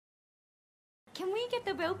we get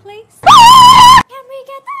the bill, please? Can we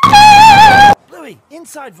get the bill? Bluey,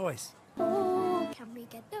 inside voice. Oh, can we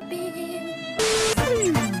get the bill?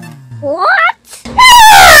 What?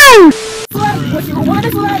 What you want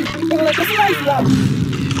is life.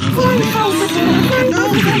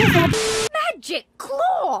 Magic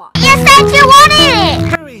claw! You said you wanted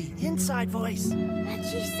it! Bluey, inside voice. But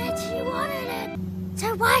she said she wanted it.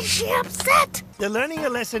 So why is she upset? You're learning a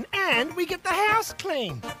lesson and we get the house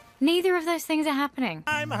clean. Neither of those things are happening.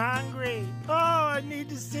 I'm hungry. Oh, I need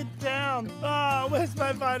to sit down. Oh, where's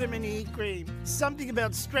my vitamin E cream? Something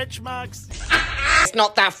about stretch marks. It's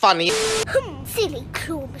not that funny. Silly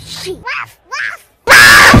claw machine.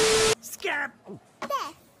 Scarab.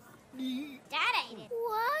 Dad ate it.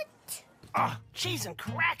 What? Oh, cheese and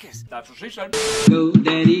crackers. That's what she said. Go,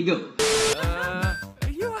 daddy, go. Are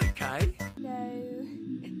you okay? No,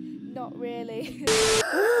 not really.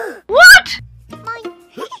 What? Mine.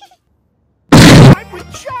 I'm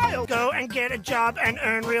with child. Go and get a job and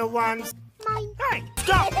earn real ones. Mine. Hey,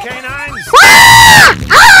 stop, canines.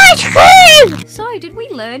 Ice cream! So, did we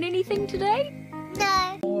learn anything today?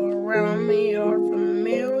 No. Around me are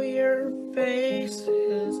familiar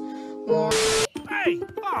faces. Hey,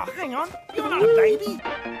 oh, hang on. You're not a baby.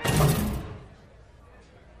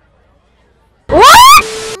 What?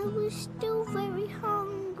 I was still very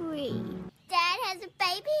hungry. Dad has a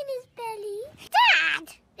baby in his belly. Dad!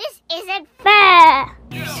 This isn't fair!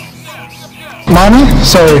 Mommy?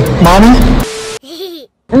 Sorry, mommy?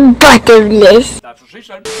 Butterless. That's what she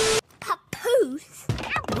said. Papoose.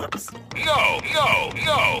 Whoops. No.